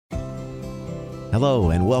Hello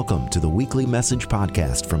and welcome to the weekly message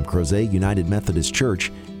podcast from Crozet United Methodist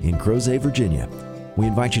Church in Crozet, Virginia. We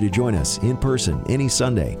invite you to join us in person any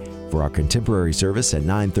Sunday for our contemporary service at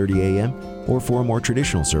 9:30 a.m. or for a more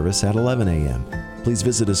traditional service at 11 a.m. Please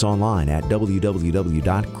visit us online at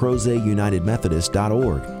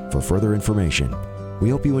www.crozetunitedmethodist.org for further information. We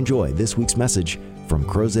hope you enjoy this week's message from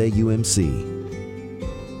Crozet UMC.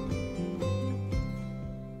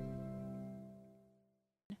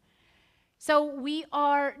 So we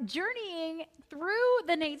are journeying through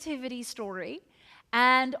the nativity story,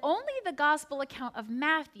 and only the gospel account of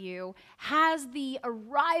Matthew has the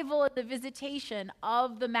arrival and the visitation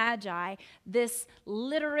of the Magi, this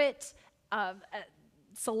literate,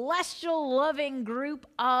 celestial loving group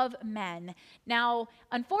of men. Now,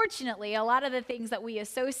 unfortunately, a lot of the things that we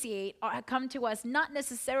associate come to us not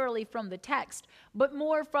necessarily from the text, but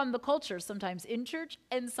more from the culture, sometimes in church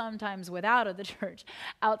and sometimes without of the church,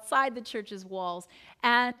 outside the church's walls.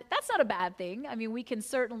 And that's not a bad thing. I mean, we can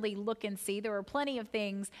certainly look and see. There are plenty of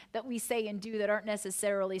things that we say and do that aren't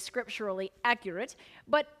necessarily scripturally accurate.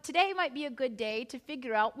 But today might be a good day to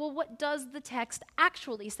figure out, well, what does the text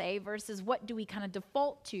actually say versus what do we kind of default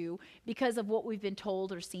to because of what we've been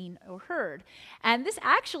told or seen or heard. And this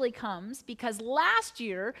actually comes because last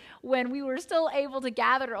year, when we were still able to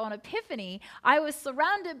gather on Epiphany, I was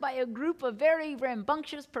surrounded by a group of very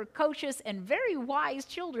rambunctious, precocious, and very wise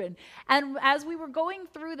children. And as we were going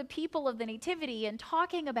through the people of the Nativity and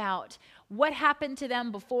talking about what happened to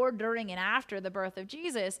them before, during, and after the birth of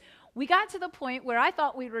Jesus, we got to the point where I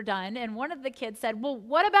thought we were done, and one of the kids said, well,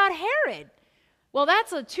 what about Herod? Well,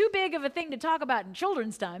 that's too big of a thing to talk about in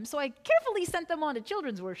children's time, so I carefully sent them on to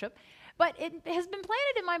children's worship. But it has been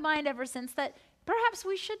planted in my mind ever since that perhaps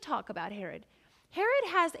we should talk about Herod. Herod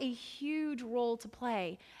has a huge role to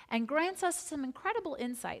play and grants us some incredible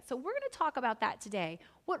insight. So we're going to talk about that today,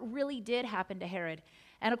 what really did happen to Herod.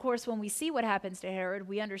 And of course, when we see what happens to Herod,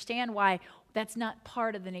 we understand why that's not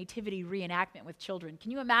part of the nativity reenactment with children.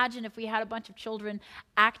 Can you imagine if we had a bunch of children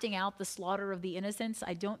acting out the slaughter of the innocents?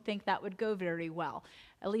 I don't think that would go very well.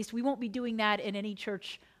 At least we won't be doing that in any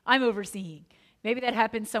church I'm overseeing. Maybe that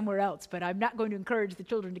happens somewhere else, but I'm not going to encourage the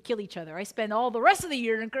children to kill each other. I spend all the rest of the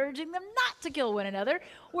year encouraging them not to kill one another.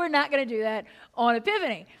 We're not going to do that on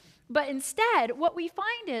Epiphany. But instead, what we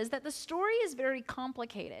find is that the story is very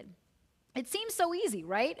complicated. It seems so easy,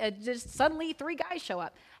 right? Just suddenly 3 guys show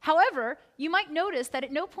up. However, you might notice that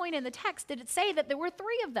at no point in the text did it say that there were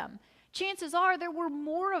 3 of them. Chances are there were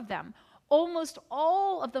more of them. Almost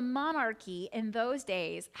all of the monarchy in those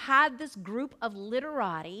days had this group of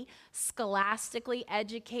literati, scholastically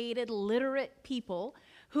educated, literate people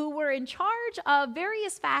who were in charge of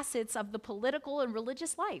various facets of the political and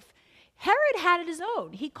religious life. Herod had his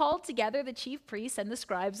own. He called together the chief priests and the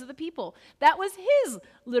scribes of the people. That was his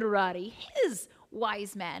literati, his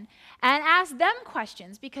wise men, and asked them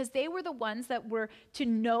questions because they were the ones that were to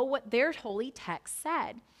know what their holy text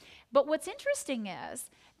said. But what's interesting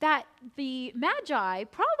is that the Magi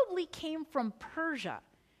probably came from Persia,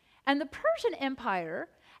 and the Persian Empire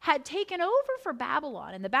had taken over for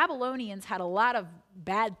Babylon, and the Babylonians had a lot of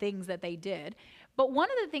bad things that they did, but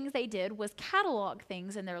one of the things they did was catalog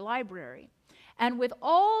things in their library. And with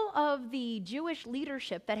all of the Jewish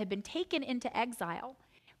leadership that had been taken into exile,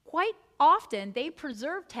 quite often they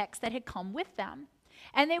preserved texts that had come with them.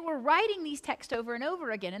 And they were writing these texts over and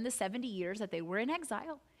over again in the 70 years that they were in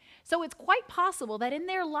exile. So it's quite possible that in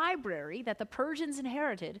their library that the Persians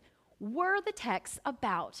inherited were the texts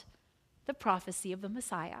about the prophecy of the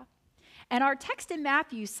Messiah. And our text in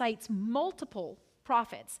Matthew cites multiple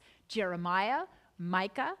prophets: Jeremiah,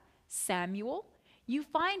 Micah, Samuel. You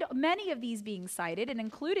find many of these being cited, and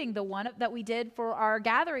including the one that we did for our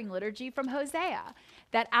gathering liturgy from Hosea,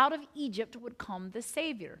 that out of Egypt would come the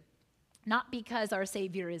Savior. Not because our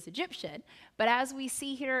Savior is Egyptian, but as we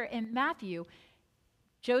see here in Matthew,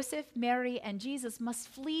 Joseph, Mary, and Jesus must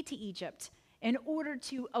flee to Egypt in order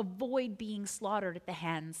to avoid being slaughtered at the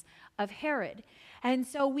hands of Herod. And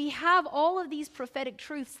so we have all of these prophetic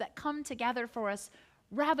truths that come together for us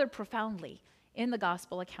rather profoundly in the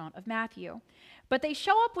gospel account of Matthew. But they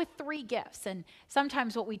show up with 3 gifts, and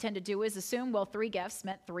sometimes what we tend to do is assume, well, 3 gifts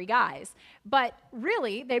meant 3 guys. But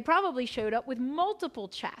really, they probably showed up with multiple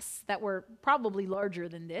chests that were probably larger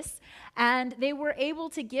than this, and they were able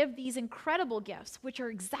to give these incredible gifts, which are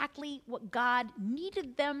exactly what God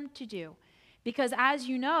needed them to do. Because as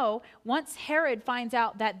you know, once Herod finds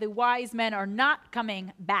out that the wise men are not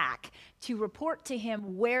coming back to report to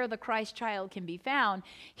him where the Christ child can be found,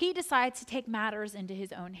 he decides to take matters into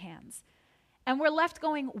his own hands. And we're left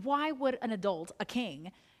going, why would an adult, a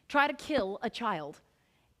king, try to kill a child?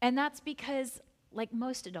 And that's because, like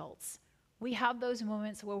most adults, We have those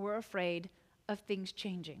moments where we're afraid of things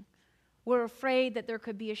changing. We're afraid that there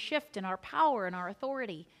could be a shift in our power and our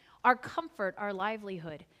authority, our comfort, our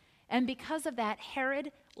livelihood. And because of that,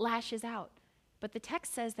 Herod lashes out. But the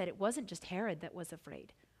text says that it wasn't just Herod that was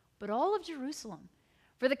afraid, but all of Jerusalem.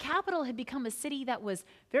 For the capital had become a city that was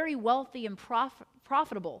very wealthy and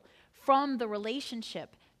profitable from the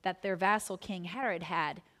relationship that their vassal king Herod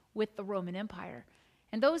had with the Roman Empire.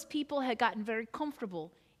 And those people had gotten very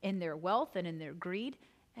comfortable in their wealth and in their greed,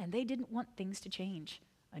 and they didn't want things to change.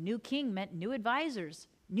 A new king meant new advisors,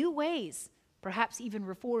 new ways, perhaps even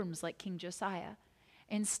reforms like King Josiah.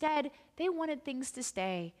 Instead, they wanted things to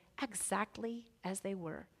stay exactly as they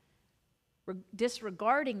were,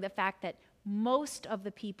 disregarding the fact that most of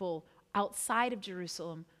the people outside of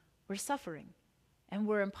Jerusalem were suffering and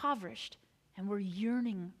were impoverished and were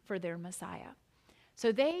yearning for their Messiah.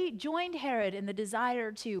 So they joined Herod in the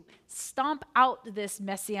desire to stomp out this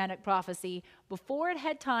messianic prophecy before it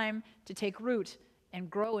had time to take root and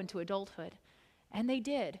grow into adulthood. And they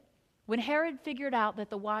did. When Herod figured out that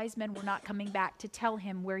the wise men were not coming back to tell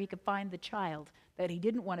him where he could find the child that he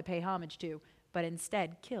didn't want to pay homage to, but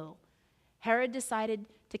instead kill, Herod decided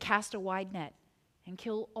to cast a wide net and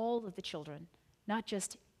kill all of the children, not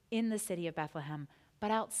just in the city of Bethlehem,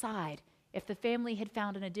 but outside, if the family had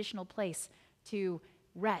found an additional place to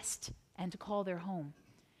rest and to call their home.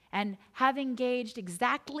 And having gauged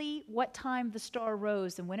exactly what time the star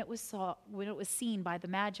rose and when it was seen by the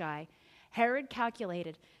Magi, Herod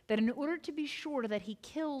calculated that in order to be sure that he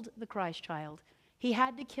killed the Christ child, he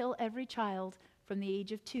had to kill every child from the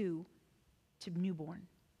age of 2 to newborn.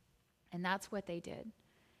 And that's what they did.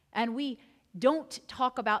 And we don't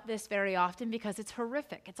talk about this very often because it's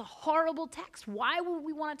horrific. It's a horrible text. Why would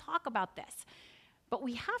we want to talk about this? But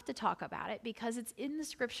we have to talk about it because it's in the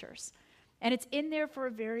scriptures. And it's in there for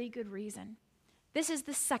a very good reason. This is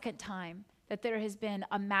the second time that there has been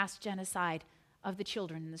a mass genocide of the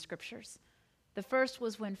children in the scriptures. The first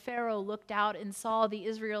was when Pharaoh looked out and saw the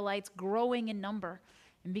Israelites growing in number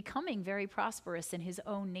and becoming very prosperous in his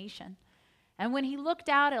own nation. And when he looked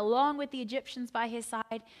out along with the Egyptians by his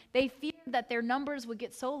side, they feared that their numbers would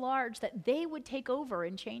get so large that they would take over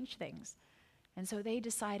and change things. And so they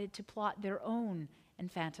decided to plot their own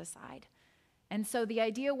infanticide. And so the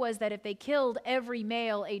idea was that if they killed every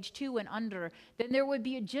male age 2 and under, then there would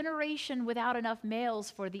be a generation without enough males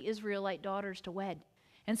for the Israelite daughters to wed.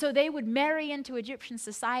 And so they would marry into Egyptian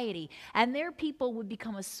society, and their people would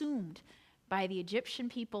become assumed by the Egyptian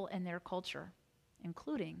people and their culture,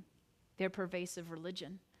 including their pervasive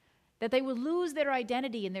religion. That they would lose their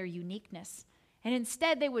identity and their uniqueness, and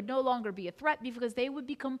instead they would no longer be a threat because they would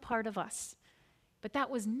become part of us. But that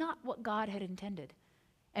was not what God had intended.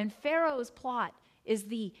 And Pharaoh's plot is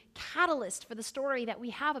the catalyst for the story that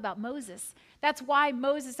we have about Moses. That's why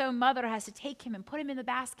Moses' own mother has to take him and put him in the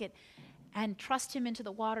basket and trust him into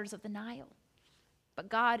the waters of the Nile. But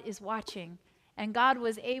God is watching, and God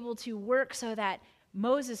was able to work so that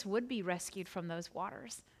Moses would be rescued from those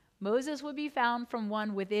waters. Moses would be found from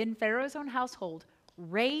one within Pharaoh's own household,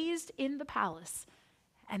 raised in the palace,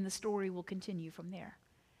 and the story will continue from there.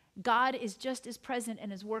 God is just as present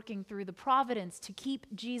and is working through the providence to keep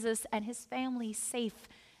Jesus and his family safe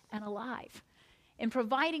and alive. In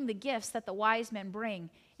providing the gifts that the wise men bring,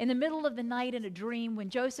 in the middle of the night in a dream, when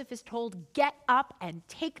Joseph is told, "Get up and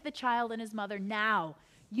take the child and his mother now.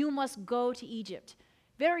 You must go to Egypt."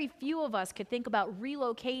 Very few of us could think about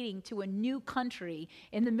relocating to a new country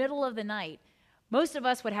in the middle of the night. Most of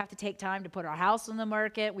us would have to take time to put our house on the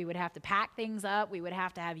market. We would have to pack things up. We would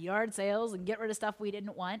have to have yard sales and get rid of stuff we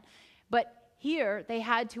didn't want. But here, they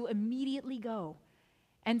had to immediately go.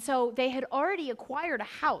 And so they had already acquired a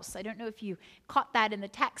house. I don't know if you caught that in the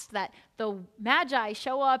text, that the Magi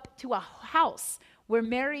show up to a house where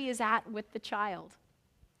Mary is at with the child.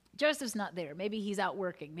 Joseph's not there. Maybe he's out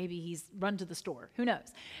working. Maybe he's run to the store. Who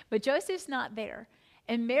knows? But Joseph's not there.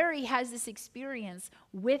 And Mary has this experience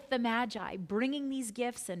with the Magi, bringing these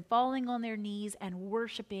gifts and falling on their knees and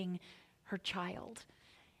worshiping her child.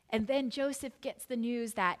 And then Joseph gets the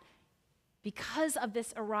news that because of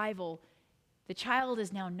this arrival, the child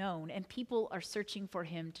is now known and people are searching for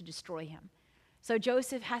him to destroy him. So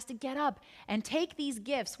Joseph has to get up and take these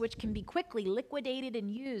gifts, which can be quickly liquidated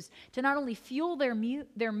and used to not only fuel their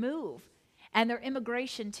move and their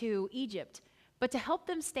immigration to Egypt, but to help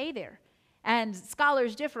them stay there. And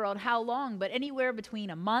scholars differ on how long, but anywhere between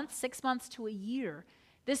a month, 6 months to a year,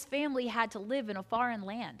 this family had to live in a foreign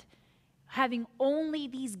land, having only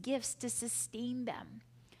these gifts to sustain them.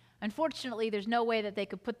 Unfortunately, there's no way that they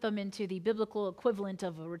could put them into the biblical equivalent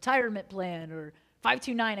of a retirement plan or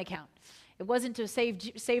 529 account. It wasn't to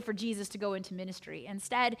save for Jesus to go into ministry.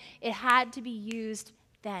 Instead, it had to be used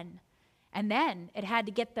then. And then it had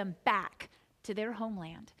to get them back to their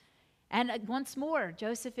homeland. And once more,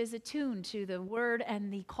 Joseph is attuned to the word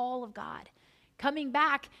and the call of God. Coming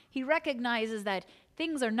back, he recognizes that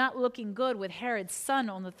things are not looking good with Herod's son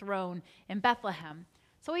on the throne in Bethlehem.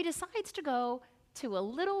 So he decides to go to a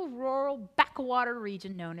little rural backwater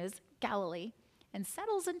region known as Galilee and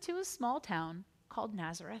settles into a small town called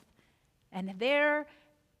Nazareth. And there,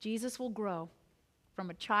 Jesus will grow from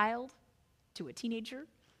a child to a teenager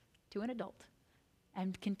to an adult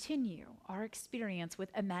and continue our experience with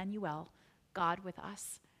Emmanuel, God with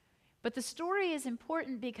us. But the story is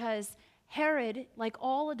important because Herod, like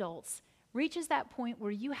all adults, reaches that point where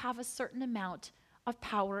you have a certain amount of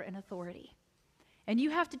power and authority. And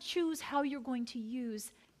you have to choose how you're going to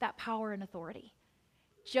use that power and authority.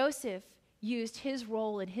 Joseph used his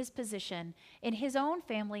role and his position in his own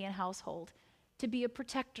family and household to be a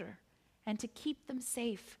protector and to keep them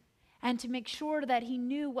safe and to make sure that he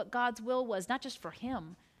knew what God's will was, not just for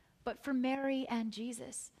him, but for Mary and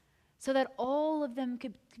Jesus, so that all of them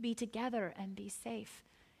could be together and be safe.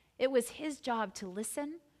 It was his job to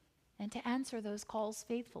listen and to answer those calls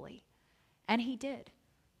faithfully, and he did.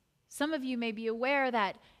 Some of you may be aware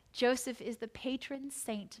that Joseph is the patron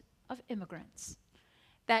saint of immigrants,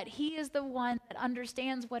 that he is the one that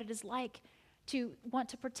understands what it is like to want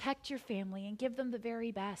to protect your family and give them the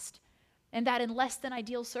very best, and that in less than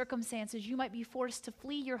ideal circumstances, you might be forced to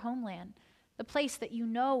flee your homeland, the place that you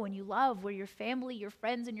know and you love, where your family, your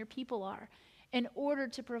friends, and your people are, in order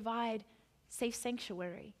to provide safe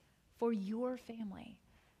sanctuary for your family.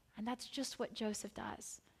 And that's just what Joseph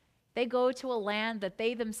does. They go to a land that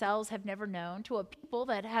they themselves have never known, to a people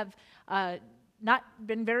that have not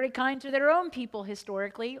been very kind to their own people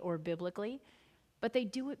historically or biblically, but they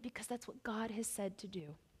do it because that's what God has said to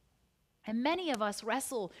do. And many of us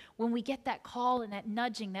wrestle when we get that call and that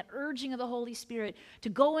nudging, that urging of the Holy Spirit to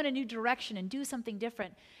go in a new direction and do something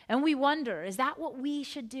different. And we wonder, is that what we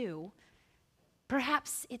should do?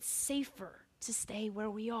 Perhaps it's safer to stay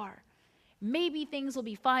where we are. Maybe things will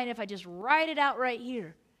be fine if I just write it out right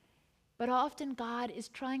here. But often God is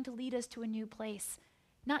trying to lead us to a new place,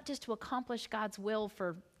 not just to accomplish God's will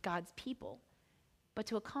for God's people, but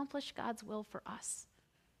to accomplish God's will for us.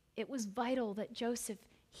 It was vital that Joseph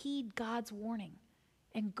heed God's warning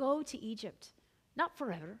and go to Egypt, not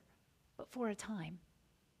forever, but for a time.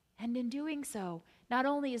 And in doing so, not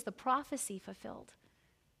only is the prophecy fulfilled,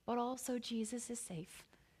 but also Jesus is safe.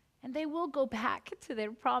 And they will go back to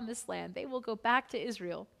their promised land. They will go back to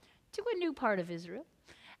Israel, to a new part of Israel.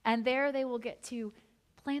 And there they will get to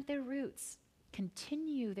plant their roots,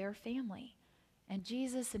 continue their family. And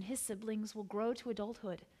Jesus and his siblings will grow to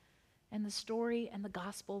adulthood. And the story and the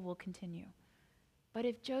gospel will continue. But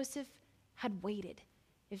if Joseph had waited,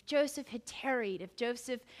 if Joseph had tarried, if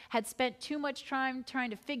Joseph had spent too much time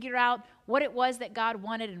trying to figure out what it was that God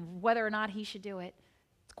wanted and whether or not he should do it,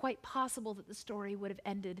 it's quite possible that the story would have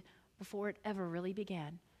ended before it ever really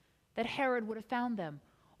began, that Herod would have found them,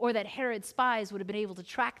 or that Herod's spies would have been able to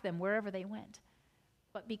track them wherever they went.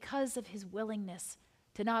 But because of his willingness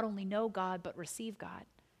to not only know God but receive God,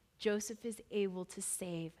 Joseph is able to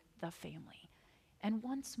save the family. And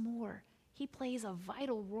once more, he plays a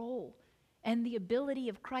vital role in the ability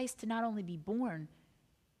of Christ to not only be born,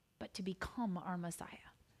 but to become our Messiah,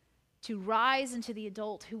 to rise into the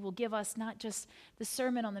adult who will give us not just the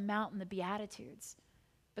Sermon on the Mount and the Beatitudes,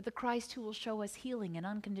 but the Christ who will show us healing and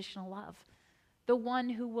unconditional love, the one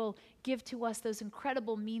who will give to us those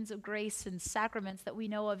incredible means of grace and sacraments that we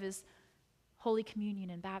know of as Holy Communion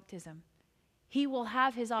and baptism. He will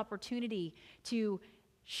have his opportunity to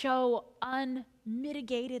show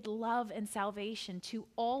unmitigated love and salvation to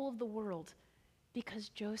all of the world because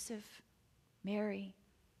Joseph, Mary,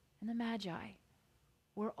 and the Magi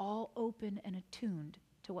were all open and attuned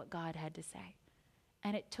to what God had to say.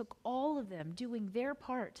 And it took all of them doing their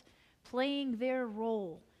part, playing their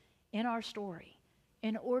role in our story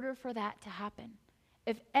in order for that to happen.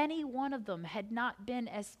 If any one of them had not been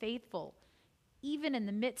as faithful, even in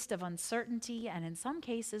the midst of uncertainty and in some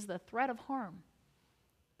cases the threat of harm,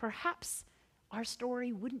 perhaps our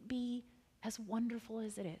story wouldn't be as wonderful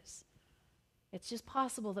as it is. It's just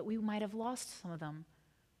possible that we might have lost some of them.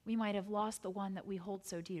 We might have lost the one that we hold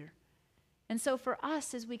so dear. And so for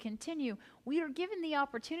us, as we continue, we are given the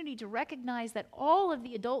opportunity to recognize that all of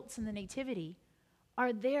the adults in the Nativity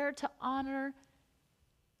are there to honor,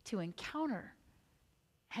 to encounter,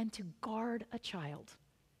 and to guard a child.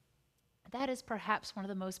 That is perhaps one of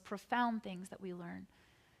the most profound things that we learn.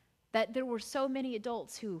 That there were so many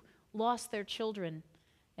adults who lost their children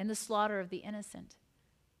in the slaughter of the innocent.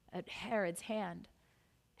 at Herod's hand.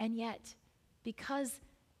 And yet, because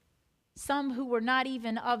some who were not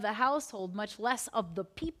even of the household, much less of the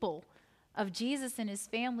people of Jesus and his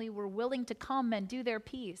family, were willing to come and do their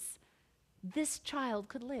piece, this child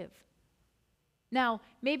could live. Now,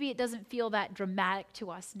 maybe it doesn't feel that dramatic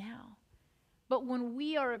to us now, but when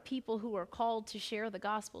we are a people who are called to share the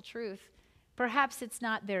gospel truth, perhaps it's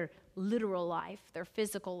not their literal life, their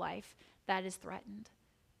physical life that is threatened,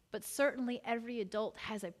 but certainly every adult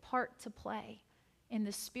has a part to play in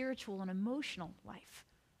the spiritual and emotional life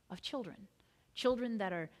of children. Children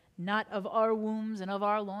that are not of our wombs and of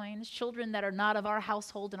our loins, children that are not of our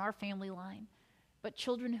household and our family line, but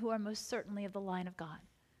children who are most certainly of the line of God.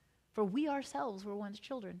 For we ourselves were once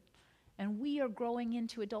children, and we are growing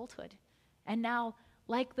into adulthood. And now,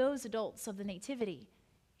 like those adults of the Nativity,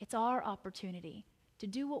 it's our opportunity to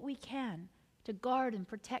do what we can to guard and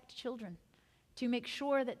protect children, to make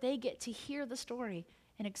sure that they get to hear the story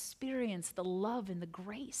and experience the love and the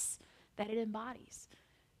grace that it embodies.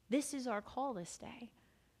 This is our call this day.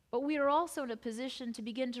 But we are also in a position to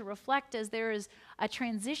begin to reflect as there is a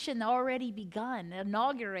transition already begun,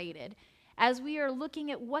 inaugurated, as we are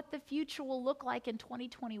looking at what the future will look like in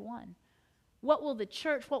 2021. What will the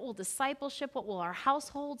church, what will discipleship, what will our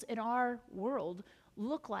households in our world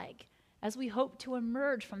look like as we hope to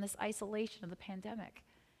emerge from this isolation of the pandemic?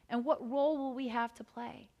 And what role will we have to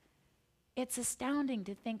play? It's astounding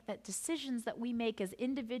to think that decisions that we make as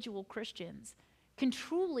individual Christians can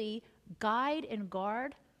truly guide and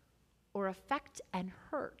guard or affect and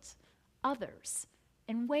hurt others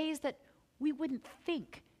in ways that we wouldn't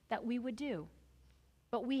think that we would do.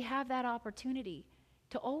 But we have that opportunity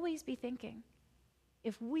to always be thinking,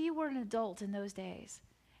 if we were an adult in those days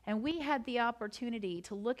and we had the opportunity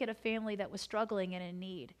to look at a family that was struggling and in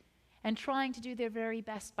need and trying to do their very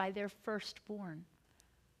best by their firstborn,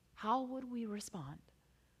 how would we respond?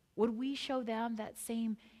 Would we show them that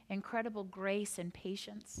same incredible grace and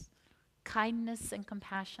patience, kindness and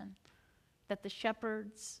compassion that the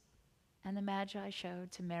shepherds and the Magi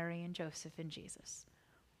showed to Mary and Joseph and Jesus?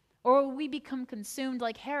 Or will we become consumed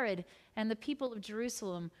like Herod and the people of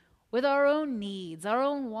Jerusalem with our own needs, our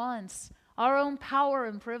own wants, our own power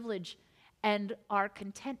and privilege, and our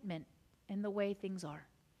contentment in the way things are?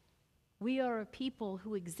 We are a people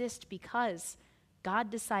who exist because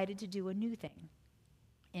God decided to do a new thing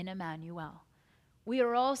in Emmanuel. We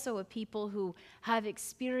are also a people who have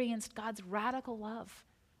experienced God's radical love,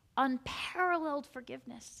 unparalleled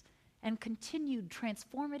forgiveness, and continued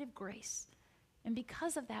transformative grace. And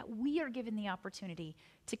because of that, we are given the opportunity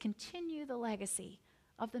to continue the legacy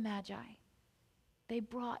of the Magi. They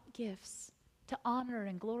brought gifts to honor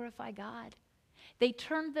and glorify God. They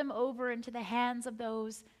turned them over into the hands of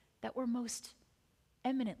those that were most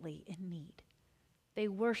eminently in need. They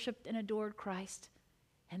worshiped and adored Christ,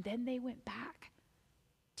 and then they went back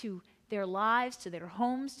to their lives, to their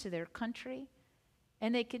homes, to their country,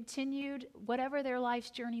 and they continued whatever their life's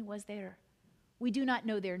journey was there. We do not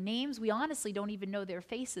know their names. We honestly don't even know their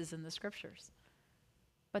faces in the scriptures.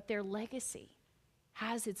 But their legacy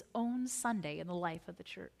has its own Sunday in the life of the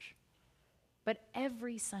church. But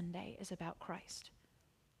every Sunday is about Christ,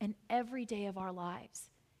 and every day of our lives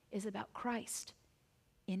is about Christ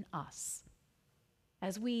in us.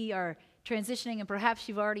 As we are transitioning, and perhaps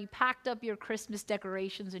you've already packed up your Christmas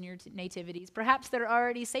decorations and your nativities, perhaps they're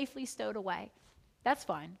already safely stowed away. That's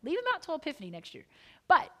fine. Leave them out till Epiphany next year.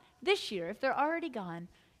 But this year, if they're already gone,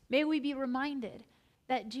 may we be reminded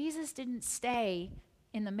that Jesus didn't stay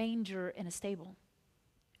in the manger in a stable.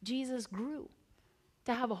 Jesus grew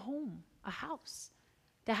to have a home, a house,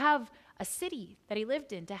 to have a city that he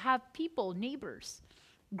lived in, to have people, neighbors,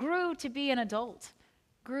 grew to be an adult,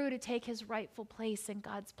 grew to take his rightful place in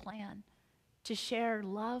God's plan, to share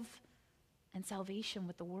love and salvation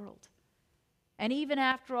with the world. And even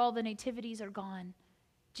after all the nativities are gone,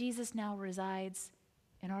 Jesus now resides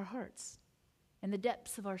in our hearts, in the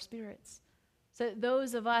depths of our spirits, so that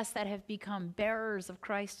those of us that have become bearers of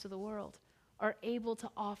Christ to the world are able to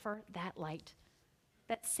offer that light,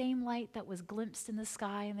 that same light that was glimpsed in the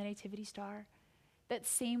sky in the nativity star, that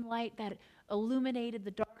same light that illuminated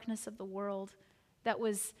the darkness of the world, that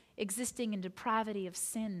was existing in depravity of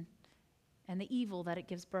sin and the evil that it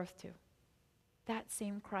gives birth to. That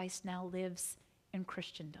same Christ now lives in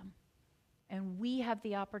Christendom. And we have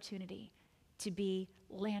the opportunity to be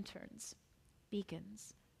lanterns,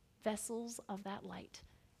 beacons, vessels of that light,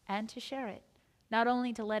 and to share it, not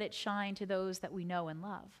only to let it shine to those that we know and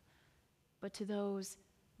love, but to those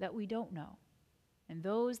that we don't know, and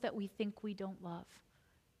those that we think we don't love,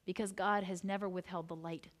 because God has never withheld the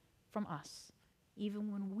light from us,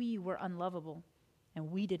 even when we were unlovable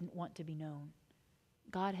and we didn't want to be known.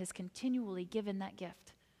 God has continually given that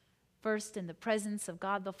gift. First in the presence of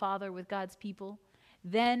God the Father with God's people,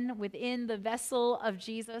 then within the vessel of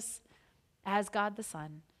Jesus as God the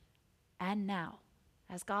Son, and now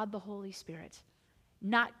as God the Holy Spirit,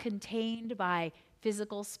 not contained by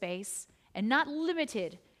physical space and not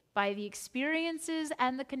limited by the experiences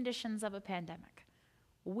and the conditions of a pandemic.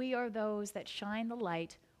 We are those that shine the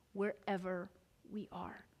light wherever we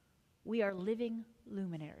are. We are living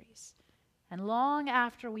luminaries. And long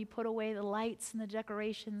after we put away the lights and the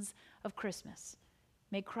decorations of Christmas,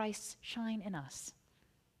 may Christ shine in us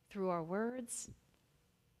through our words,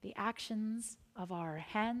 the actions of our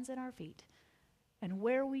hands and our feet, and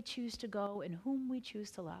where we choose to go and whom we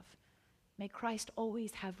choose to love. May Christ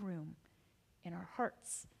always have room in our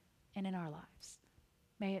hearts and in our lives.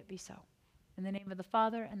 May it be so. In the name of the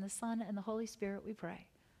Father, and the Son, and the Holy Spirit, we pray.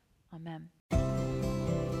 Amen.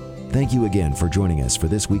 Thank you again for joining us for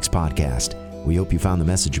this week's podcast. We hope you found the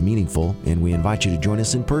message meaningful, and we invite you to join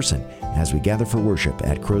us in person as we gather for worship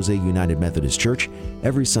at Crozet United Methodist Church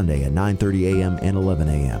every Sunday at 9:30 a.m. and 11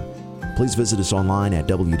 a.m. Please visit us online at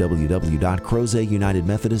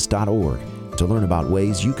www.crozetunitedmethodist.org to learn about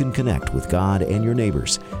ways you can connect with God and your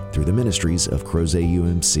neighbors through the ministries of Crozet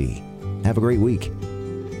UMC. Have a great week.